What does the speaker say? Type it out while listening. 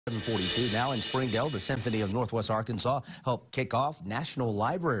7:42 now in Springdale, the Symphony of Northwest Arkansas helped kick off National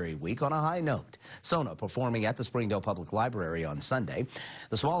Library Week on a high note. SONA performing at the Springdale Public Library on Sunday.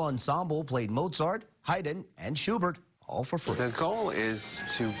 The small ensemble played Mozart, Haydn, and Schubert, all for free. The goal is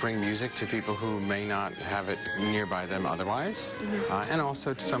to bring music to people who may not have it nearby them otherwise, and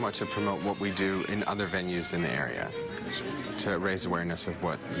also somewhat to promote what we do in other venues in the area, to raise awareness of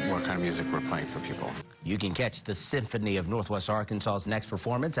what kind of music we're playing for people. You can catch the Symphony of Northwest Arkansas's next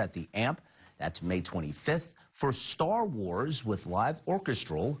performance at the AMP. That's May 25th for Star Wars with live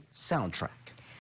orchestral soundtrack.